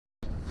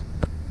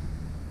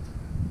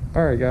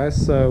Alright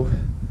guys, so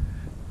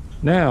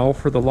now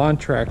for the lawn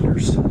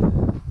tractors.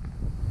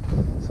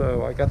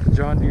 So I got the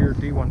John Deere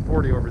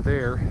D140 over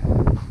there,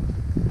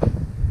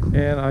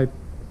 and I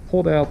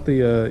pulled out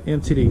the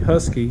MTD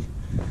Huskee,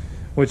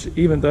 which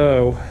even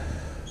though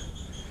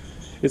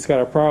it's got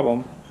a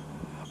problem,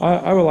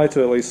 I would like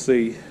to at least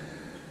see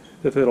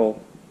if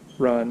it'll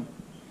run.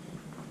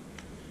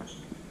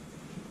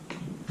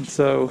 And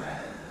so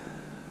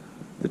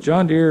the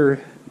John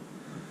Deere,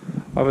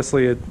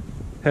 obviously it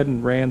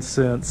hadn't ran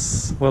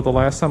since, well, the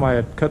last time I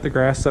had cut the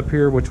grass up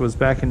here, which was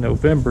back in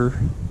November.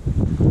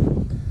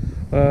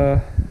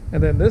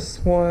 And then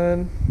this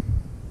one,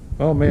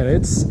 oh man,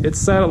 it's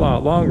sat a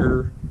lot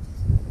longer.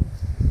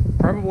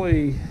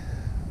 Probably,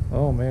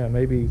 oh man,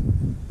 maybe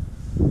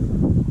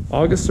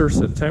August or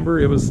September.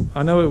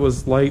 I know it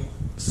was late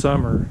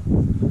summer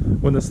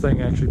when this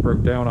thing actually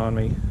broke down on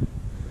me.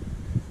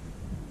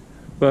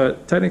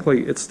 But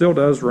technically it still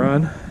does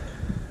run,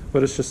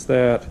 but it's just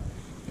that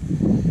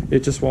it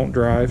just won't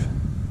drive.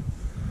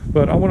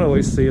 But I want to at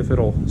least see if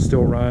it'll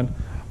still run.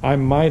 I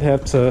might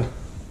have to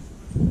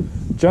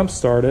jump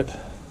start it,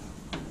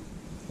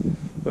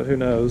 but who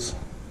knows.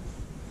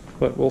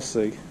 But we'll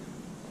see.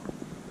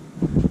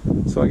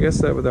 So I guess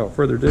that without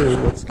further ado,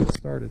 let's get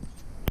started.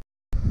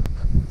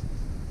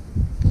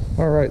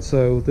 Alright,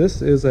 so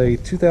this is a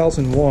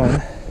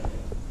 2001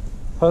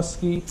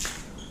 Huskee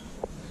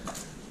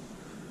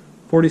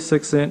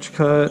 46-inch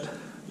cut.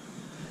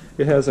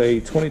 It has a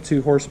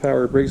 22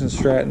 horsepower Briggs &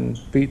 Stratton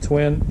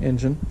V-twin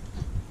engine.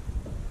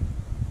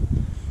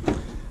 It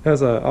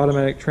has an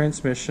automatic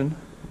transmission.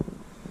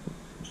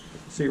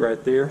 See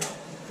right there.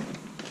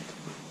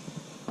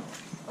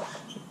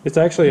 It's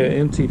actually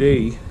an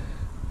MTD.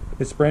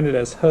 It's branded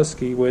as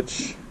Huskee,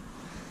 which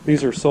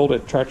these are sold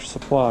at Tractor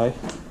Supply.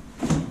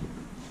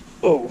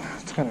 Oh,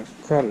 it's kind of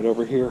crowded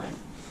over here.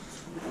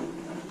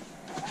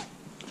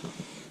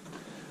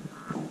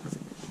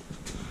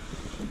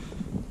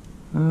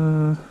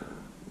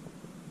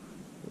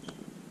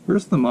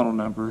 Where's the model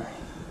number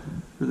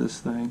for this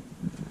thing?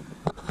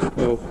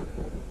 Oh,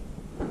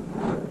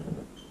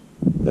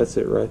 that's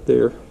it right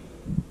there.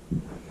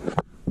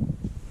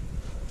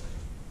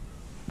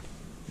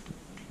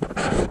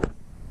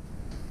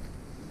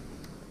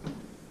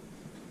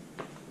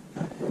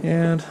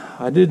 And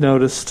I did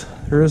notice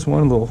there is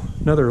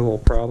another little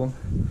problem.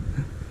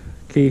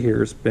 Key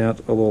here is bent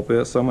a little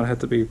bit, so I'm gonna have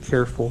to be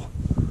careful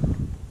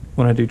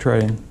when I do try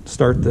and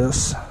start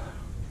this.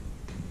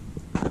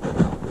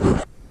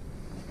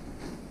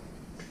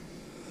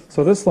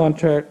 So this lawn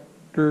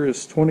tractor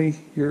is 20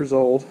 years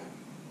old.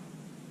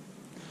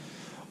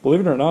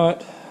 Believe it or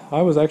not,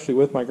 I was actually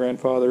with my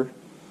grandfather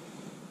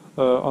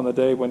on the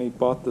day when he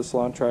bought this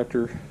lawn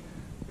tractor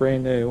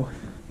brand new.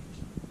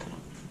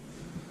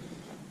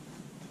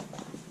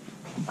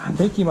 I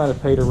think he might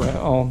have paid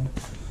around,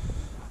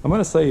 I'm going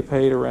to say he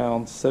paid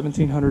around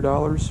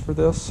 $1,700 for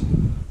this.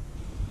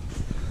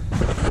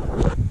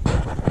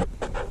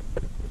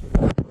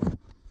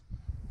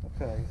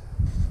 Okay,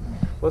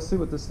 let's see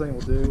what this thing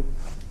will do.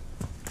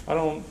 I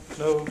don't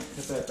know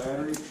if that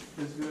battery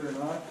is good or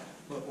not,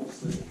 but we'll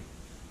see.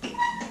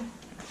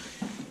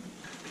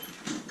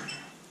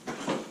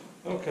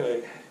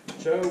 Okay,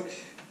 choke,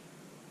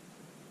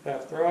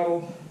 half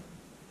throttle.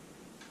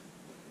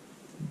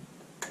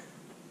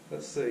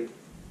 Let's see.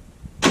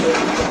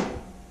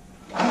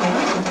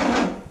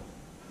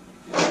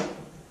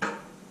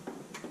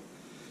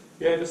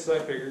 Yeah, just as I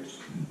figured.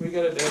 We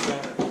got a dead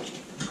battery,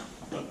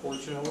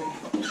 unfortunately.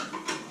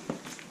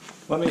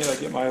 Let me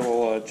get my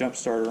little jump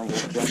starter and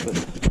we'll jump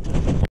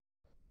it.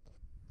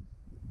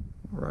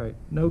 Alright,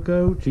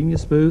 NOCO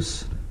Genius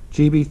Boost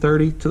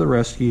GB30 to the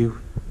rescue.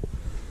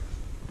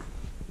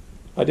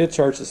 I did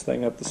charge this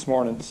thing up this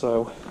morning,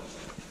 so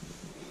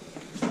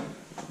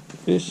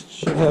it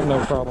should have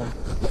no problem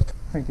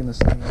cranking this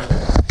thing up.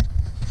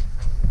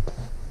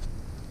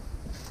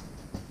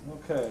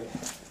 Okay.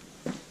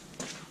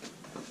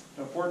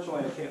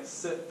 Unfortunately, I can't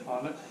sit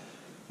on it.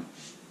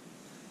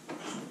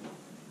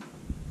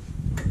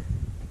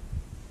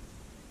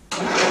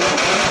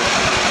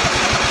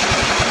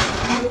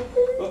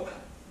 Oh.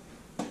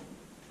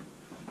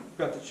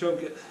 Got to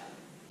choke it.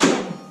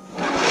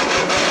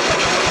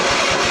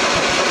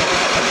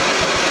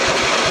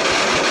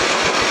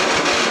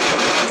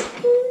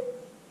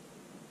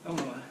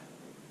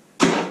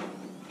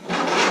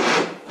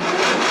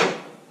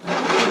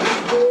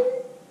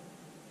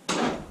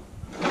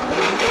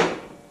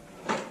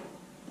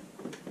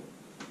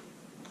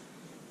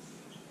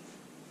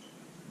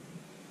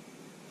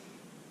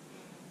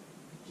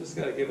 Just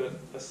got to give it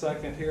a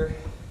second here,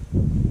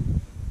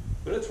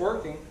 but it's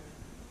working.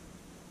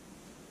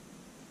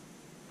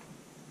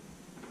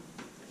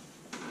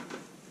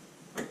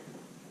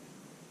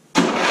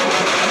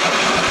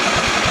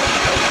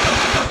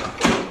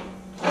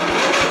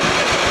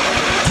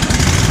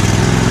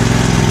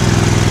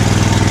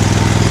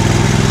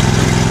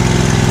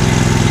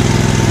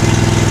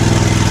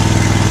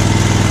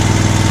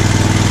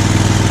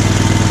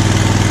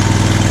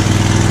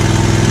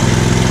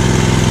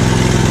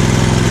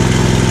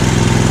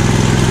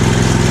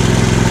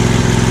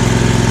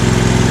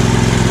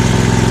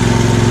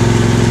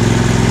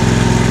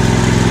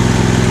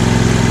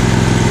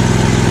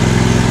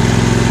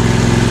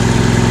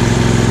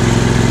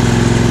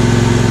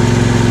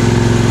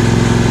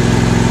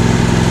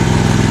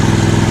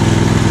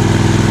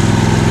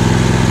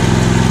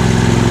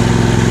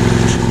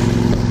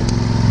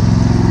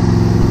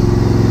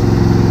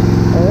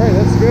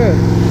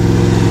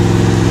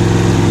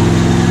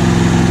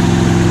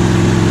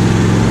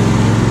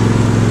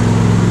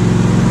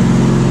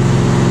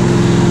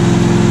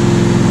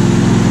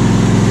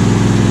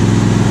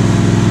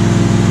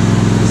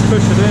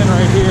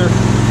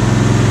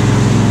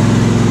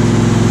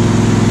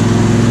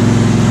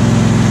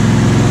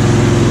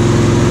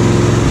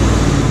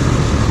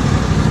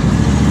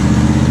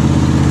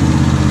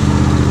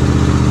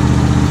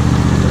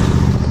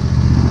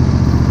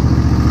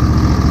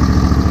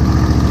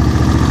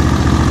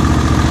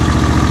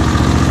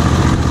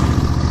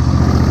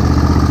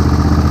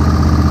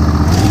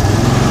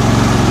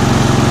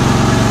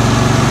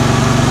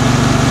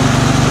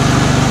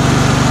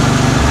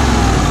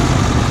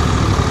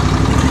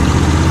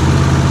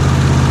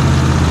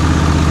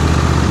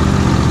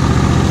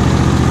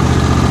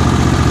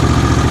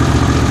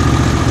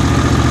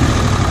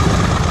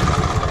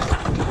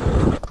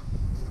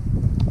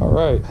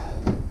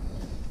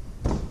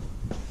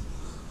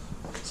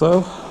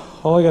 So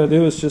all I got to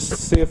do is just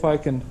see if I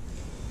can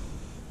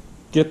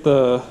get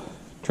the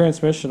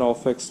transmission all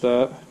fixed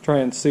up, try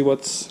and see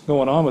what's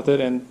going on with it,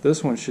 and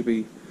this one should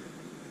be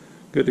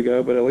good to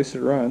go, but at least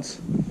it runs.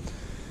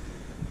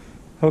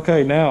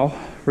 Okay, now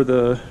for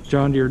the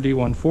John Deere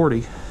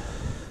D140.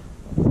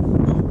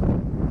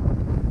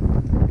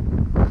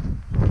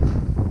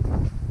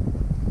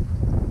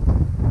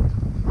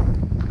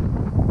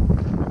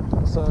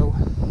 So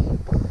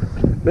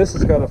this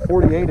has got a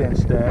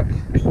 48-inch deck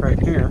right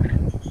here.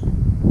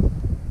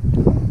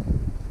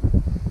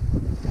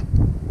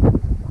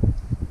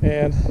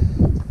 And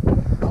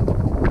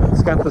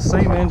it's got the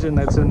same engine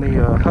that's in the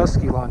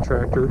Huskee lawn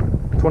tractor,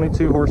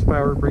 22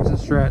 horsepower Briggs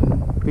 &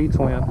 Stratton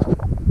V-twin.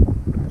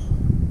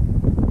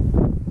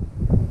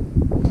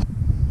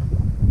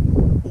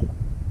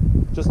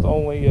 Just the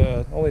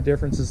only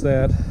difference is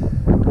that,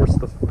 of course,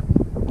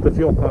 the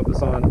fuel pump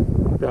is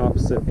on the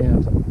opposite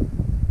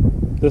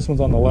end. This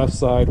one's on the left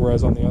side,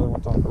 whereas on the other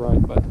one's on the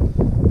right,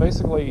 but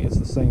basically it's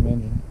the same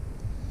engine.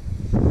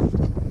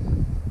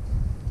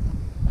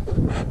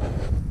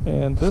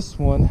 And this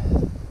one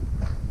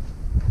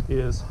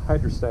is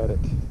hydrostatic.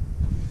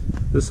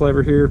 This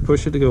lever here,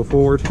 push it to go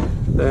forward,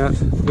 that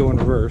go in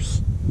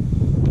reverse.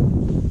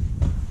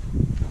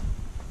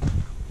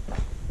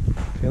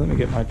 Okay, let me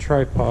get my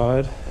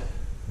tripod.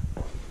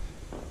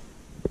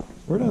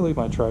 Where did I leave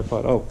my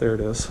tripod? Oh, there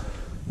it is.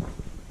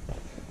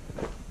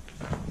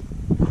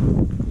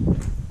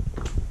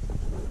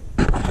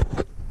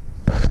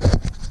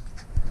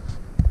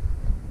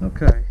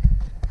 Okay.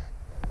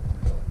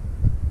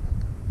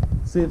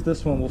 See if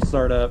this one will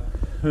start up.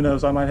 Who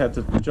knows, I might have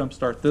to jump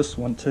start this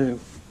one too.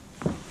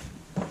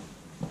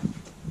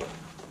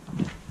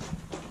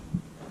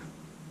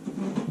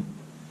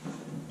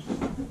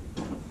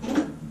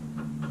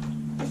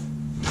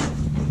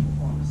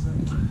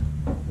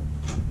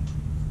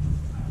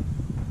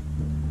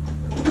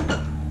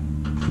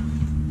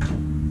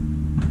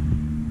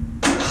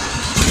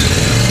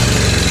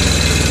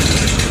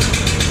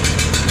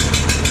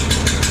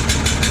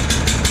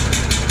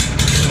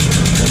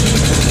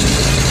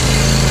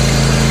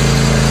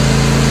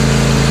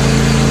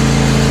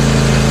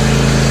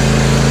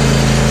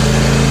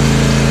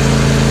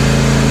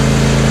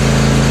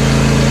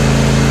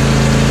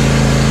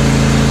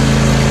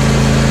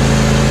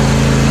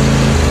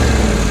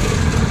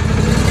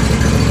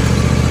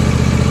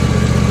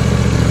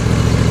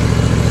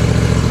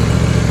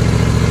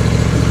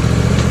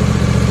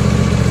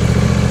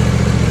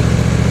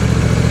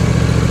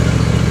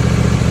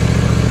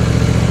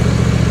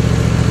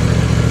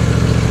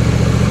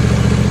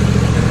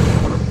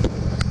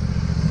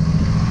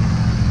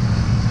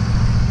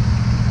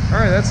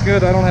 Alright, that's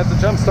good. I don't have to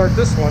jump start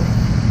this one.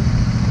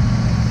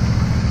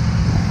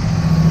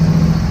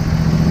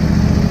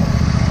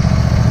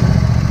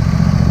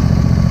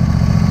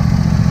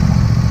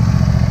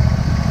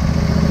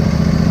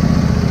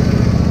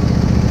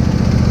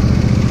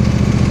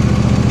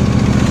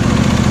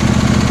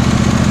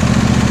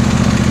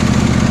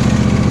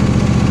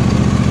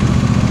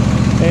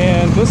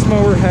 And this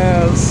mower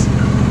has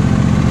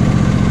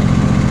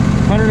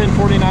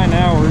 149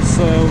 hours,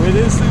 so it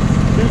is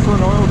due for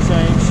an oil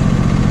change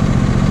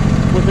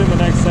within the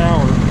next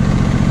hour.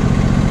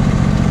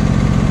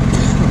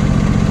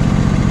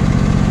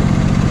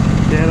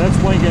 Yeah, that's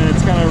blinking.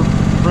 It's kind of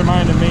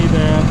reminding me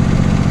that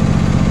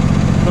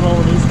the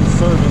mower needs to be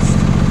serviced.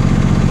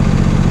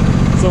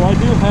 So I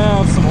do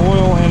have some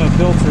oil and a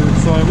filter,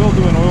 so I will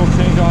do an oil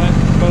change on it,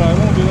 but I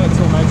won't do that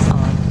till next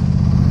time.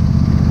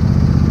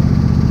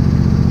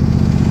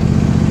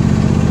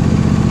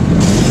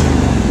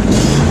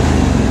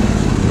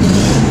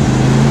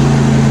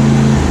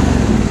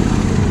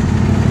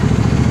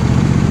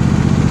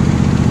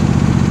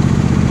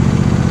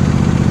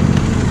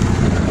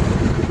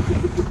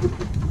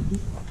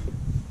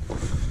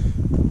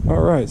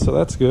 Alright, so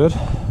that's good.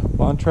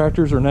 Lawn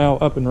tractors are now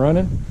up and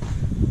running,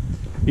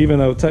 even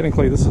though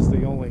technically this is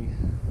the only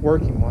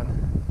working one.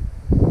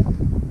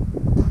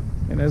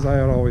 And as I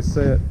had always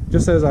said,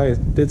 just as I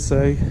did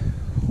say,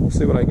 we'll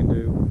see what I can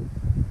do.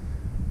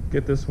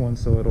 Get this one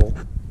so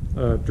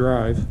it'll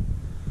drive.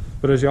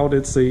 But as y'all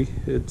did see,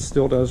 it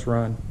still does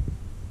run.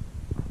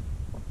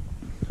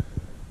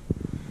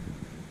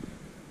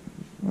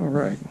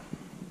 Alright.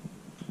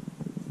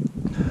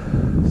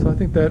 So I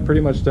think that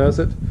pretty much does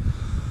it.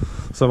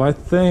 So I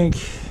think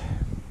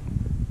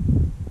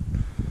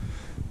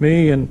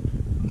me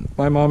and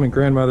my mom and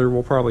grandmother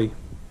will probably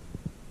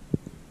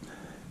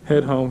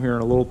head home here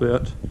in a little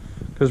bit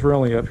because we're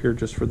only up here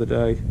just for the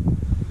day.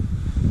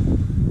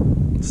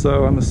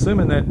 So I'm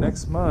assuming that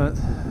next month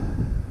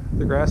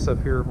the grass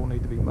up here will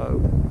need to be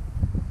mowed.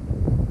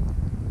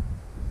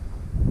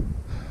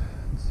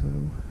 So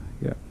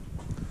yeah.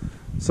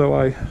 So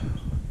I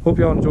hope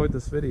y'all enjoyed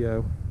this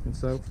video, and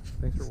so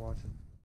thanks for watching.